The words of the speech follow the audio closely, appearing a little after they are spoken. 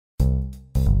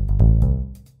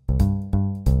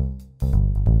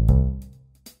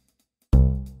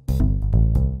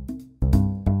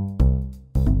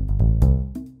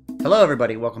Hello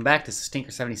everybody, welcome back. This is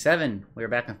Stinker77. We're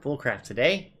back on FoolCraft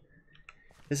today.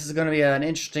 This is going to be an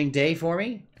interesting day for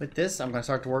me. With this, I'm going to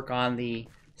start to work on the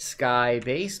sky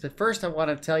base. But first I want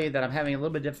to tell you that I'm having a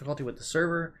little bit of difficulty with the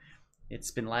server.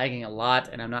 It's been lagging a lot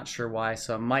and I'm not sure why,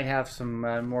 so I might have some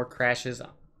more crashes.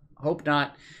 Hope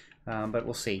not, but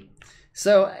we'll see.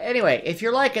 So anyway, if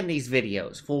you're liking these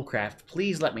videos, FoolCraft,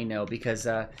 please let me know, because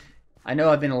I know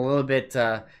I've been a little bit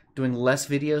doing less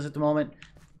videos at the moment,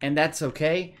 and that's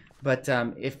okay. But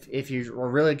if you are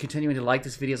really continuing to like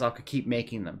these videos, I'll keep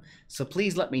making them. So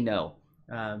please let me know.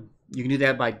 You can do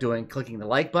that by clicking the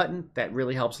like button. That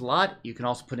really helps a lot. You can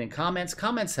also put in comments.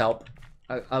 Comments help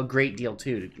a great deal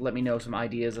too, to let me know some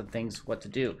ideas of things, what to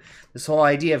do. This whole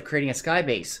idea of creating a sky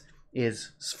base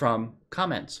is from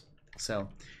comments. So,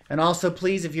 and also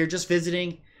please, if you're just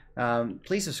visiting,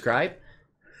 please subscribe.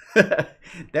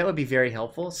 That would be very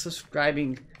helpful.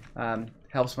 Subscribing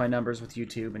helps my numbers with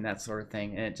YouTube and that sort of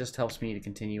thing, and it just helps me to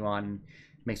continue on and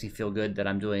makes me feel good that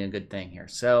I'm doing a good thing here.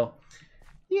 So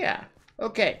yeah,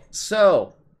 okay,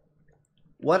 so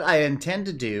what I intend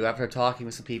to do after talking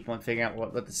with some people and figuring out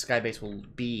what the sky base will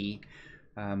be,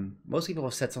 most people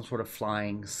have said some sort of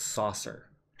flying saucer.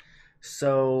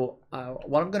 So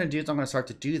what I'm going to do is I'm going to start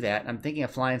to do that. I'm thinking a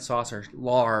flying saucer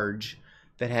large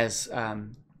that has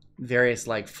various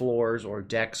like floors or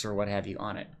decks or what have you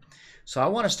on it. So I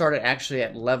want to start it actually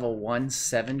at level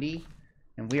 170,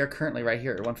 and we are currently right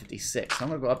here at 156. So I'm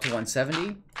going to go up to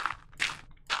 170.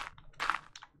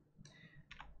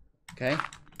 Okay.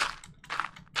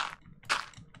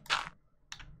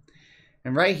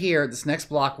 And right here, this next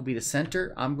block will be the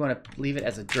center. I'm going to leave it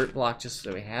as a dirt block just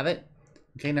so we have it.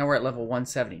 Okay, now we're at level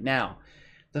 170. Now,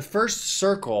 the first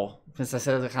circle, since I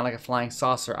said it's kind of like a flying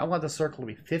saucer, I want the circle to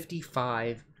be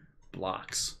 55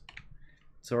 blocks.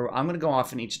 So I'm going to go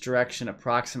off in each direction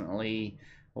approximately,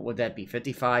 what would that be?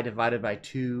 55 divided by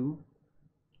 2.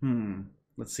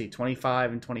 Let's see,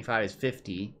 25 and 25 is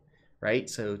 50, right?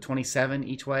 So 27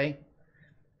 each way.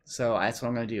 So that's what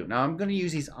I'm going to do. Now I'm going to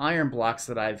use these iron blocks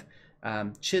that I've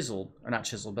chiseled, or not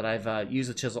chiseled, but I've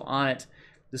used a chisel on it.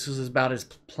 This is about as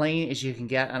plain as you can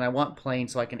get, and I want plain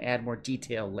so I can add more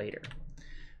detail later.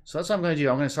 So that's what I'm going to do.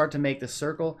 I'm going to start to make the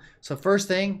circle. So first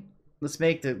thing, let's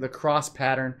make the cross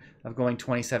pattern of going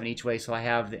 27 each way so I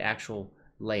have the actual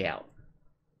layout.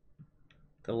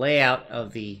 The layout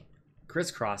of the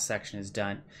crisscross section is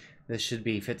done. This should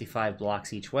be 55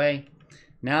 blocks each way.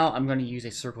 Now I'm going to use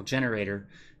a circle generator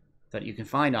that you can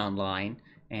find online,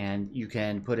 and you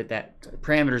can put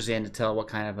parameters in to tell what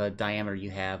kind of a diameter you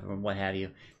have or what have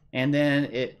you. And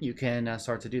then you can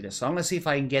start to do this. So I'm going to see if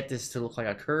I can get this to look like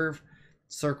a curved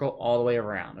circle all the way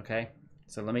around, okay?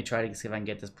 So let me try to see if I can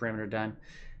get this perimeter done.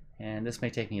 And this may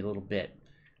take me a little bit.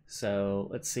 So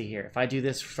let's see here. If I do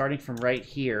this starting from right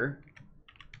here,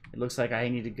 it looks like I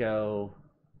need to go,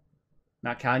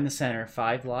 not counting the center,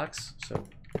 5 blocks. So,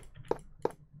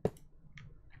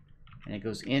 and it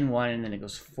goes in 1 and then it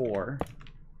goes 4.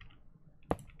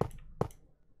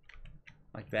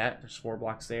 Like that. There's 4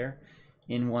 blocks there.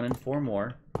 In 1 and 4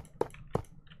 more.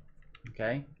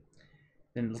 Okay.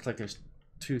 Then it looks like there's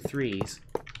 2 3s.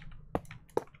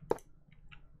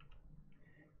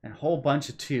 And a whole bunch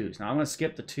of 2s. Now I'm going to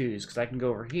skip the 2s because I can go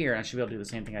over here and I should be able to do the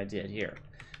same thing I did here.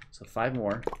 So 5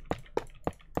 more.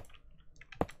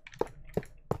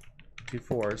 2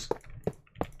 4s.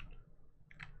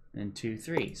 And 2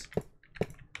 3s.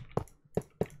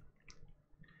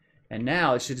 And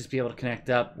now it should just be able to connect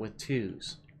up with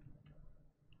 2s.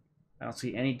 I don't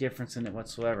see any difference in it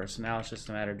whatsoever. So now it's just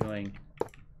a matter of doing...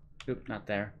 Oop, not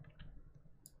there.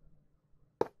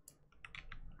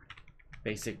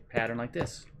 Basic pattern like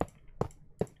this.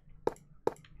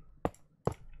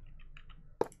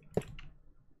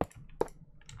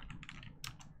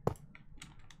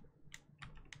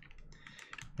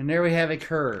 And there we have a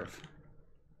curve.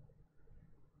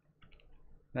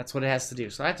 That's what it has to do.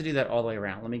 So I have to do that all the way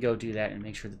around. Let me go do that and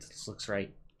make sure that this looks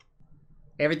right.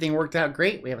 Everything worked out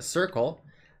great. We have a circle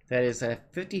that is a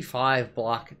 55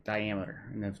 block diameter,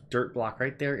 and the dirt block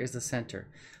right there is the center.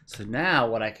 So now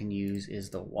what I can use is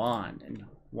the wand, and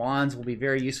wands will be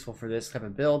very useful for this type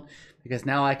of build, because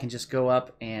now I can just go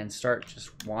up and start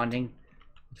just wanding,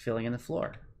 filling in the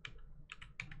floor,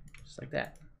 just like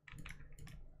that.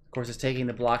 Of course, it's taking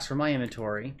the blocks from my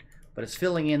inventory, but it's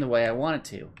filling in the way I want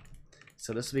it to.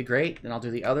 So this will be great. Then I'll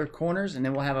do the other corners, and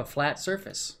then we'll have a flat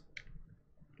surface.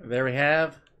 There we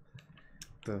have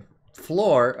the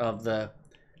floor of the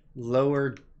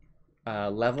lower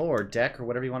level or deck or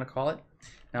whatever you want to call it.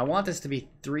 Now I want this to be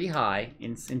 3 high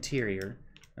in interior.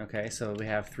 Okay, so we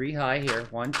have 3 high here.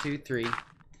 1, 2, 3.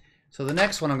 So the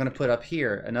next one I'm going to put up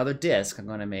here, another disc I'm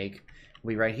going to make, will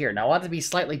be right here. Now I want it to be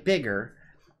slightly bigger,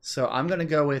 so I'm going to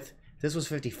go with, this was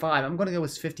 55, I'm going to go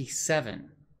with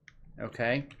 57.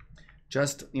 Okay?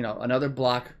 Just, you know, another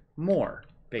block more,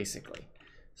 basically.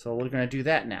 So we're going to do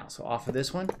that now. So off of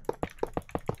this one,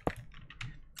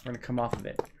 we're going to come off of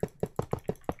it.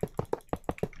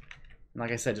 And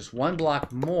like I said, just one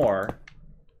block more.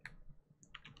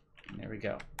 And there we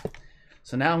go.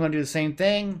 So now I'm going to do the same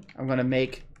thing. I'm going to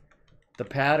make the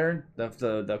pattern,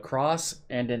 the cross,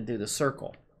 and then do the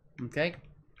circle. Okay?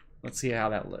 Let's see how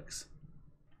that looks.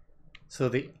 So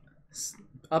the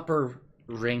upper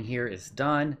ring here is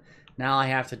done. Now I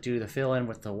have to do the fill in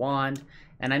with the wand.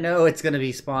 And I know it's going to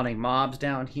be spawning mobs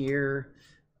down here.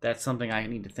 That's something I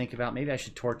need to think about. Maybe I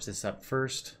should torch this up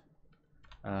first.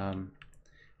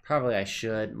 Probably I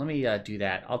should. Let me do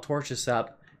that. I'll torch this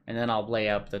up, and then I'll lay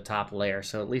up the top layer,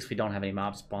 so at least we don't have any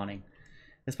mobs spawning.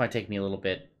 This might take me a little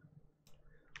bit.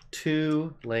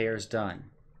 2 layers done.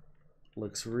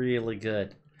 Looks really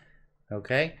good.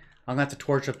 Okay, I'm going to have to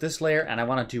torch up this layer, and I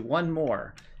want to do one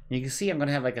more. And you can see I'm going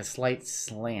to have like a slight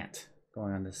slant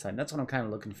going on this side. That's what I'm kind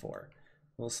of looking for.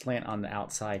 A little slant on the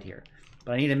outside here.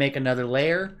 But I need to make another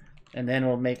layer, and then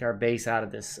we'll make our base out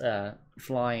of this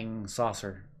flying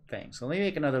saucer thing. So let me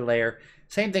make another layer.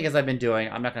 Same thing as I've been doing.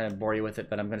 I'm not going to bore you with it,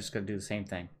 but I'm just going to do the same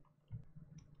thing.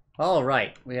 All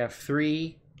right, we have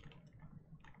 3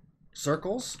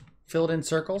 circles, filled in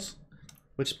circles,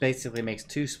 which basically makes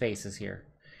 2 spaces here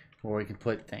where we can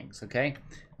put things, okay?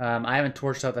 I haven't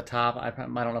torched out the top. I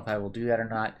don't know if I will do that or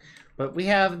not, but we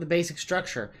have the basic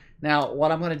structure. Now,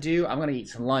 what I'm going to do, I'm going to eat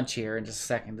some lunch here in just a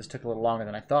second. This took a little longer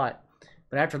than I thought.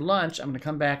 But after lunch, I'm going to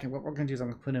come back, and what we're going to do is I'm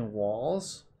going to put in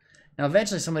walls. Now,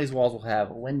 eventually, some of these walls will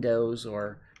have windows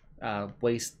or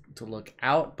ways to look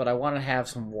out, but I want to have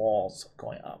some walls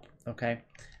going up, okay?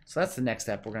 So that's the next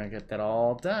step. We're going to get that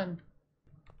all done.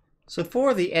 So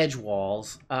for the edge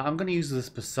walls, I'm going to use this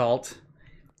basalt.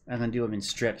 I'm going to do them in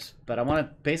strips, but I want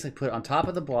to basically put on top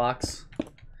of the blocks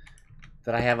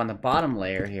that I have on the bottom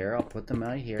layer here. I'll put them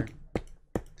right here.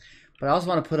 But I also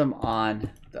want to put them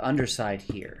on the underside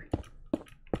here.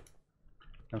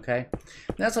 Okay,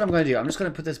 and that's what I'm going to do. I'm just going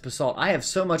to put this basalt. I have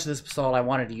so much of this basalt, I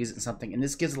wanted to use it in something, and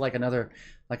this gives it like another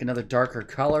darker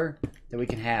color that we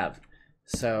can have.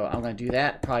 So I'm going to do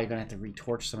that. Probably going to have to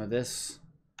retorch some of this,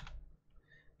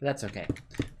 but that's okay.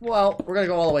 Well, we're going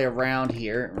to go all the way around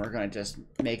here, and we're going to just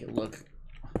make it look,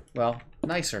 well,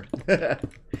 nicer. So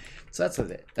that's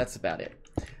it. That's about it.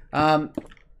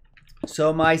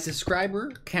 So my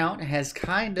subscriber count has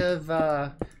kind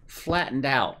of flattened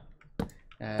out.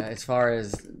 As far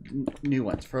as new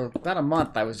ones. For about a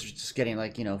month, I was just getting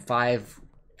like, you know, 5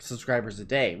 subscribers a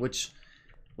day, which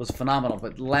was phenomenal.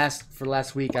 But for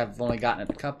last week, I've only gotten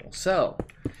a couple. So,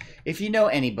 if you know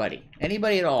anybody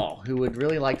at all, who would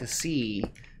really like to see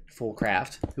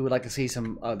FoolCraft, who would like to see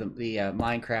some of the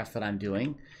Minecraft that I'm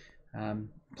doing,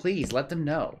 please let them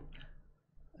know.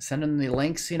 Send them the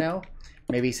links, you know.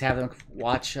 Maybe have them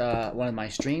watch one of my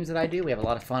streams that I do. We have a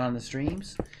lot of fun on the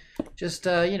streams. Just,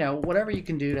 you know, whatever you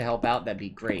can do to help out, that'd be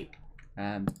great.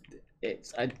 I'm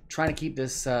trying to keep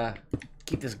this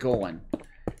going.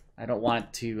 I don't want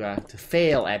it to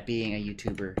fail at being a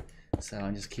YouTuber, so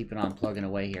I'm just keeping on plugging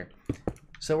away here.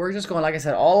 So we're just going, like I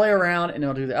said, all the way around, and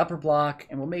we'll do the upper block,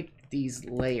 and we'll make these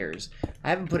layers. I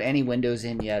haven't put any windows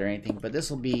in yet or anything, but this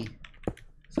will be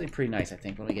pretty nice, I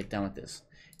think, when we get done with this.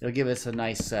 It'll give us a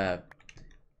nice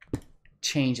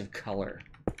change of color,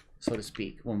 so to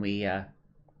speak, when we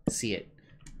see it.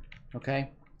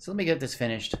 Okay, so let me get this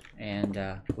finished, and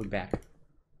we'll be back.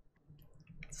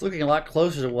 It's looking a lot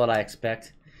closer to what I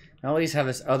expect. I always have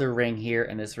this other ring here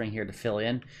and this ring here to fill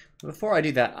in. But before I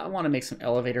do that, I want to make some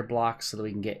elevator blocks so that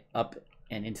we can get up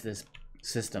and into this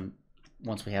system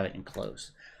once we have it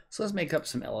enclosed. So let's make up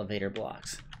some elevator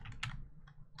blocks.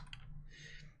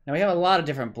 Now we have a lot of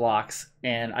different blocks,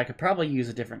 and I could probably use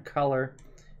a different color.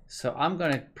 So I'm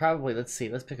going to probably, let's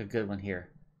pick a good one here.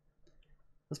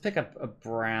 Let's pick up a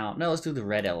brown. No, let's do the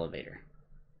red elevator.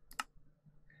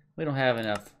 We don't have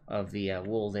enough of the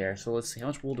wool there, so let's see. How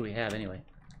much wool do we have anyway?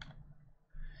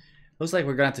 Looks like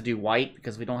we're going to have to do white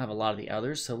because we don't have a lot of the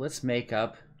others, so let's make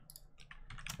up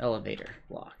elevator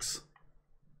blocks.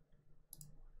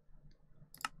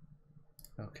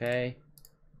 Okay.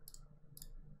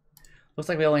 Looks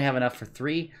like we only have enough for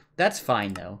 3. That's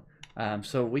fine, though.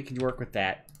 So we can work with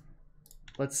that.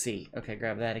 Let's see. Okay,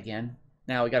 grab that again.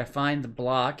 Now we got to find the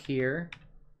block here,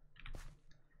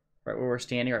 right where we're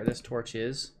standing, right where this torch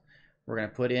is. We're going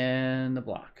to put in the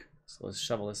block. So let's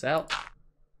shovel this out.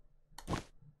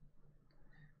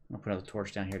 I'll put another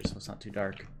torch down here just so it's not too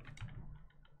dark.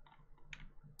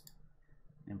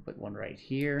 And put one right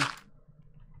here.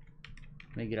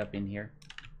 Let me get up in here.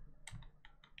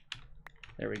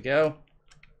 There we go.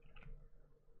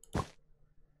 Put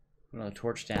another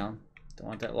torch down. Don't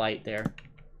want that light there.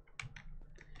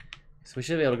 So we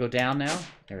should be able to go down now.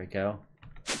 There we go.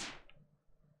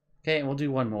 Okay, and we'll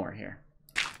do one more here.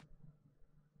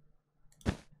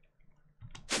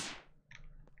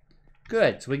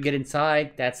 Good, so we can get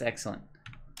inside. That's excellent.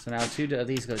 So now 2 of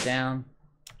these go down.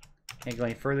 Can't go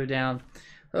any further down.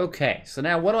 Okay, so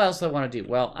now what else do I want to do?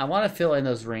 Well, I want to fill in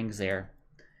those rings there.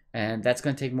 And that's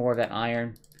going to take more of that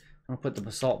iron. I'm going to put the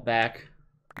basalt back,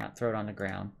 not throw it on the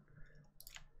ground.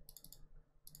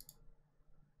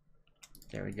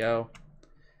 There we go.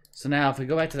 So now if we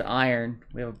go back to the iron,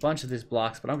 we have a bunch of these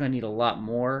blocks, but I'm going to need a lot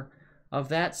more of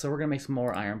that. So we're going to make some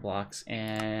more iron blocks.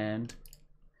 And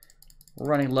we're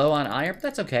running low on iron, but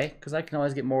that's okay, because I can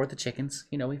always get more with the chickens.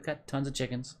 You know, we've got tons of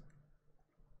chickens.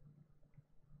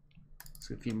 Let's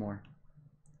do a few more.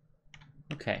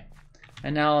 Okay.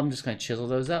 And now I'm just going to chisel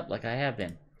those up like I have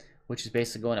been, which is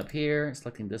basically going up here and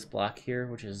selecting this block here,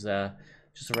 which is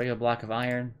just a regular block of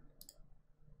iron.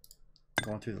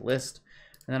 Going through the list.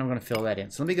 And then I'm going to fill that in.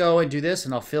 So let me go and do this,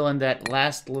 and I'll fill in that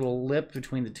last little lip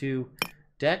between the 2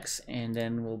 decks, and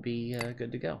then we'll be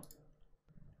good to go.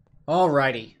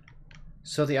 Alrighty.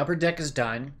 So the upper deck is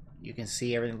done. You can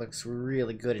see everything looks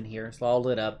really good in here. It's all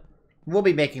lit up. We'll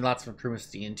be making lots of improvements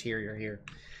to the interior here.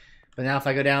 But now if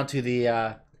I go down to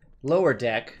the lower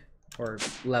deck, or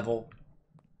level,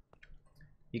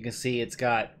 you can see it's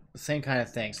got the same kind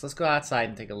of thing. So let's go outside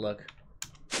and take a look.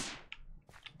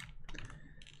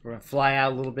 We're going to fly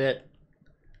out a little bit.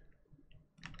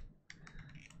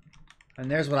 And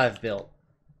there's what I've built.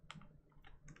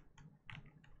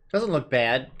 Doesn't look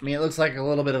bad. I mean, it looks like a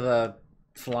little bit of a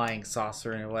flying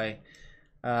saucer in a way.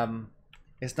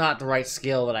 It's not the right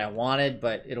scale that I wanted,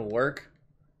 but it'll work.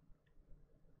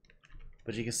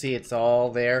 But you can see it's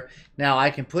all there. Now,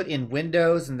 I can put in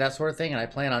windows and that sort of thing, and I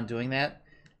plan on doing that.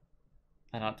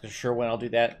 I'm not sure when I'll do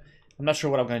that. I'm not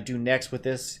sure what I'm going to do next with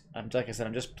this. Like I said,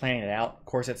 I'm just planning it out. Of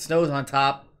course, it snows on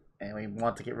top, and we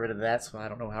want to get rid of that, so I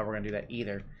don't know how we're going to do that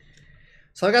either.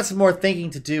 So I got some more thinking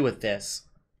to do with this.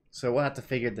 So we'll have to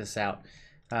figure this out.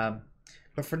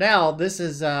 But for now, this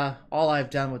is all I've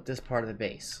done with this part of the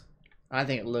base. I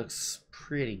think it looks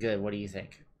pretty good. What do you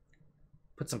think?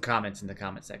 Put some comments in the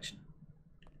comment section.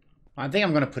 I think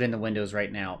I'm going to put in the windows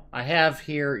right now. I have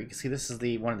here, you can see this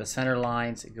is one of the center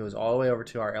lines. It goes all the way over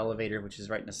to our elevator, which is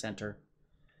right in the center.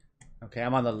 Okay,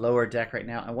 I'm on the lower deck right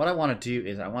now. And what I want to do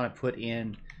is I want to put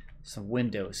in some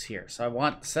windows here. So I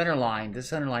want the center line, this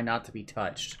center line not to be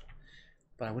touched.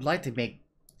 But I would like to make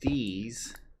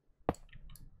these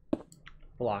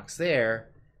blocks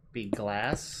there be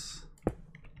glass.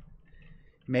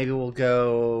 Maybe we'll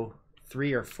go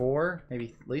 3 or 4,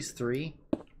 maybe at least 3.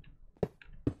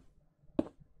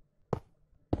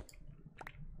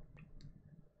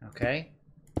 Okay,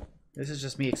 this is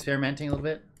just me experimenting a little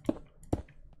bit.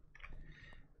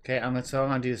 Okay, I'm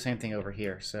gonna do the same thing over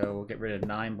here. So we'll get rid of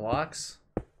 9 blocks.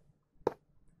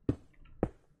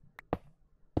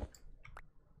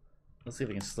 Let's see if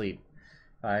we can sleep.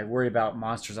 I worry about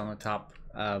monsters on the top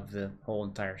of the whole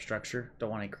entire structure. Don't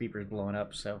want any creepers blowing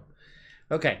up. So,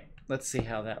 okay, let's see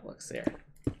how that looks there.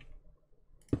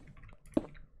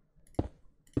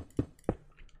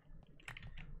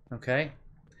 Okay.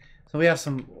 So we have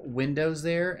some windows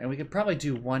there, and we could probably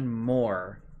do one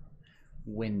more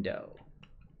window.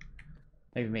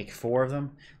 Maybe make 4 of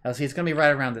them. Now see, it's going to be right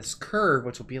around this curve,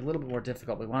 which will be a little bit more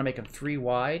difficult. We want to make them 3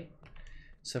 wide.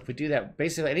 So if we do that,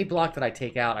 basically any block that I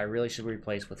take out, I really should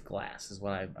replace with glass, is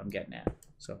what I'm getting at.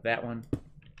 So that one,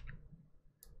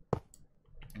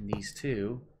 and these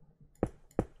 2,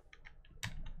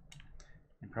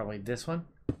 and probably this one.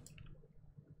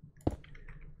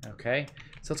 Okay,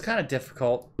 so it's kind of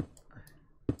difficult,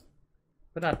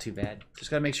 but not too bad.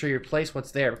 Just got to make sure you replace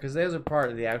what's there, because those are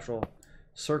part of the actual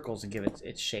circles and give it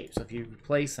its shape. So if you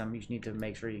replace them, you need to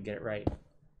make sure you get it right.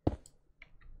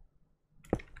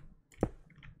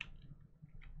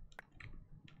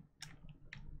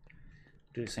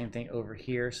 Do the same thing over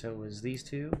here. So it was these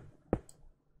 2.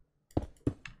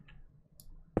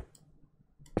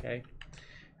 Okay.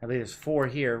 I believe there's 4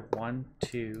 here. 1,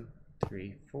 2,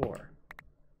 3, 4.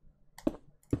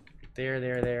 There,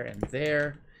 there, there, and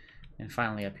there. And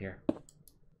finally up here.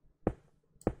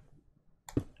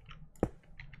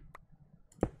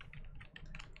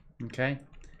 Okay.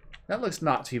 That looks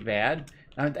not too bad.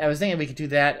 I was thinking we could do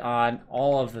that on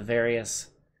all of the various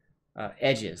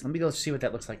edges. Let me go see what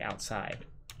that looks like outside.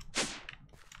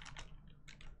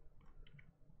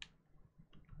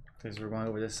 Because we're going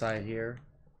over this side here.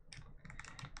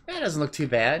 That doesn't look too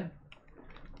bad.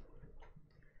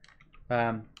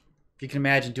 If you can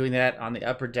imagine doing that on the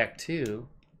upper deck too.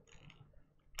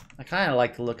 I kind of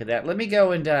like the look of that. Let me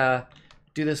go and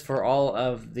do this for all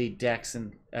of the decks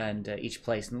and each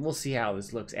place, and we'll see how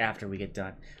this looks after we get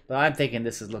done. But I'm thinking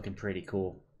this is looking pretty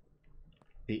cool.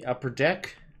 The upper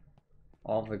deck,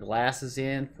 all the glasses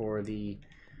in for the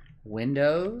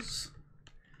windows.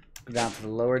 Go down to the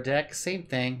lower deck, same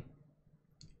thing.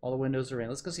 All the windows are in.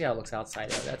 Let's go see how it looks outside.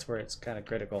 That's where it's kind of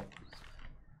critical.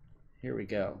 Here we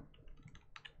go.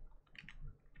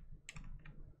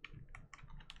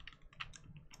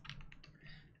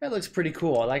 That looks pretty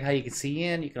cool. I like how you can see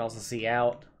in. You can also see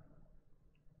out.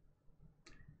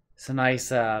 It's a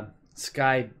nice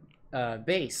sky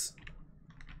base.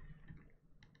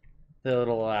 The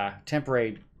little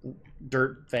temporary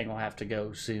dirt thing will have to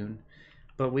go soon.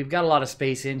 But we've got a lot of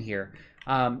space in here.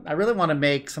 I really want to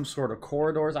make some sort of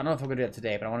corridors. I don't know if I'm going to do that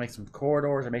today, but I want to make some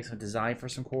corridors or make some design for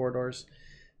some corridors.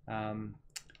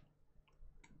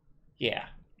 Yeah.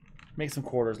 Make some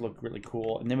corridors look really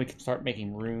cool. And then we can start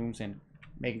making rooms and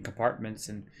making compartments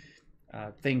and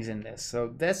things in this.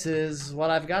 So this is what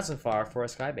I've got so far for a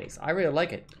sky base. I really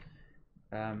like it.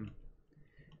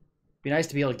 Be nice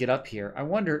to be able to get up here. I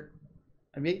wonder,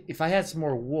 I mean, if I had some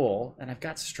more wool, and I've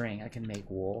got string, I can make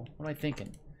wool. What am I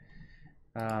thinking?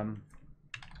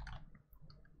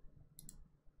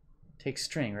 Take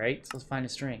string, right? So let's find a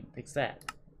string. Takes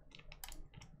that.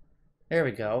 There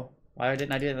we go. Why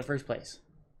didn't I do it in the first place?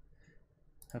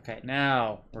 Okay,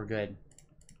 now we're good.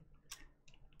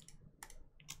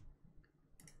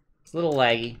 It's a little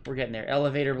laggy. We're getting there.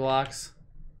 Elevator blocks.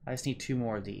 I just need 2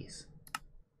 more of these.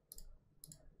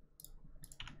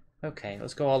 Okay,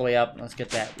 let's go all the way up. Let's get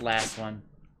that last one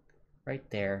right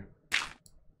there.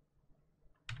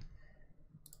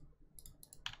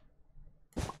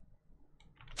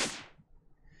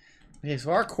 Okay,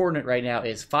 so our coordinate right now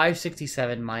is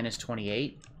 567 minus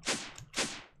 28.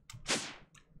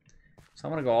 So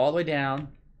I'm going to go all the way down,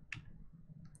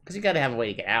 because you got to have a way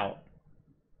to get out.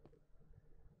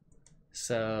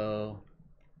 So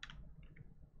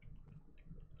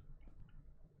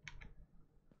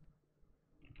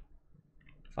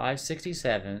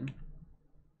 567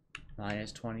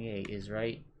 minus 28 is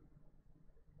right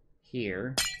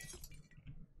here.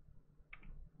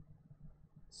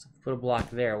 So put a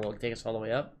block there. Will it take us all the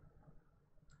way up?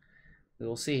 We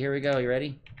will see. Here we go. You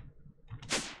ready?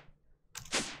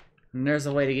 And there's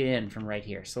a way to get in from right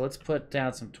here. So let's put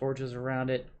down some torches around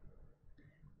it.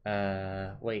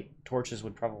 Wait, torches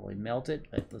would probably melt it,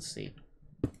 but let's see.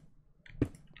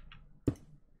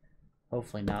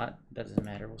 Hopefully not. That doesn't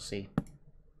matter. We'll see.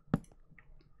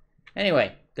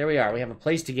 Anyway, there we are. We have a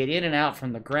place to get in and out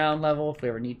from the ground level if we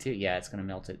ever need to. Yeah, it's going to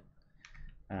melt it.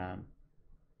 Let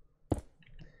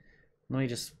me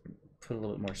just put a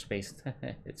little bit more space.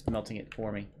 It's melting it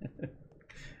for me.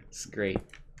 It's great.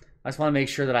 I just want to make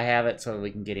sure that I have it so that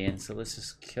we can get in. So let's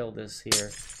just kill this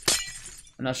here.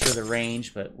 I'm not sure of the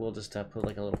range, but we'll just put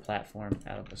like a little platform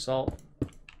out of basalt.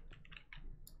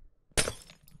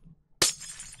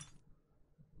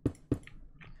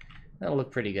 That'll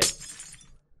look pretty good.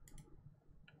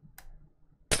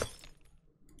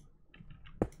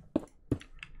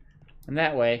 And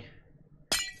that way,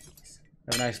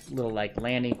 have a nice little like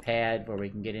landing pad where we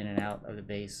can get in and out of the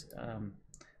base. I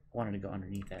wanted to go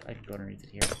underneath that. I can go underneath it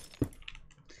here.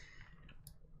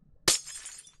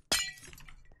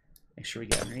 Make sure we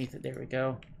get underneath it. There we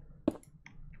go.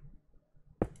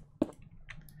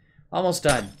 Almost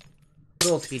done. A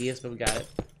little tedious, but we got it.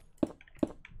 And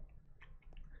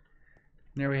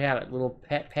there we have it. Little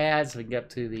pads so we can get up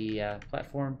to the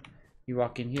platform. You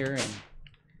walk in here and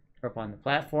we're up on the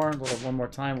platform. One more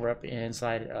time, we're up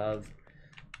inside of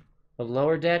the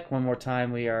lower deck. One more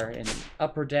time, we are in the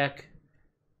upper deck.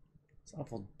 It's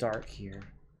awful dark here.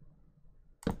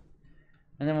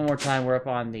 And then one more time, we're up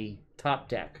on the top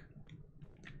deck.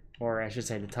 Or I should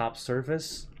say the top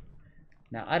surface.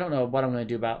 Now, I don't know what I'm going to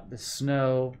do about the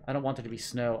snow. I don't want there to be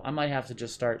snow. I might have to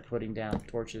just start putting down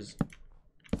torches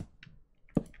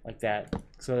like that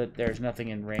so that there's nothing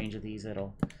in range of these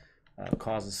that'll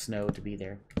cause the snow to be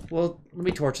there. Well, let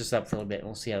me torch this up for a little bit and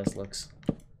we'll see how this looks.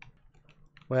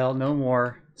 Well, no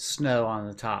more snow on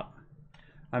the top.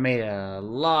 I made a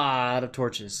lot of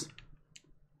torches.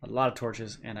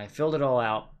 And I filled it all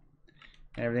out.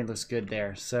 And everything looks good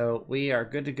there. So we are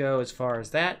good to go as far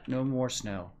as that. No more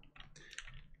snow.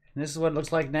 And this is what it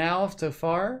looks like now so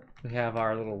far. We have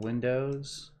our little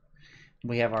windows.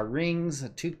 We have our rings,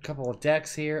 couple of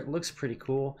decks here. It looks pretty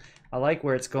cool. I like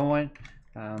where it's going.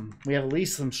 We have at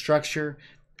least some structure.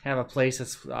 Have a place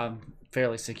that's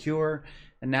fairly secure.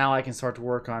 And now I can start to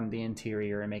work on the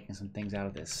interior and making some things out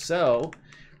of this. So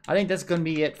I think that's going to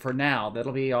be it for now.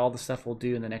 That'll be all the stuff we'll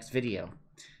do in the next video.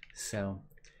 So,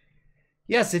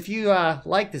 yes, if you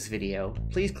like this video,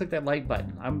 please click that like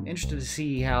button. I'm interested to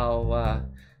see how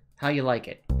you like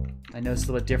it. I know it's a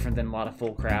little bit different than a lot of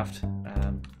FoolCraft.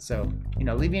 So, you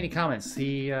know, leave me any comments. Tell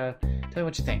me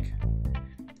what you think.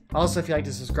 Also, if you'd like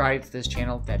to subscribe to this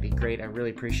channel, that'd be great. I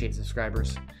really appreciate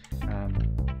subscribers.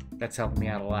 That's helping me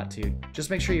out a lot too.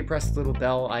 Just make sure you press the little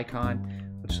bell icon,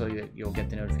 which so you'll get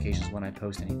the notifications when I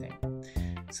post anything.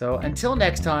 So until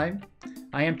next time,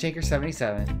 I am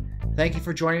Tinker77. Thank you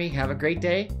for joining me. Have a great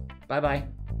day.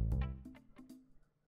 Bye-bye.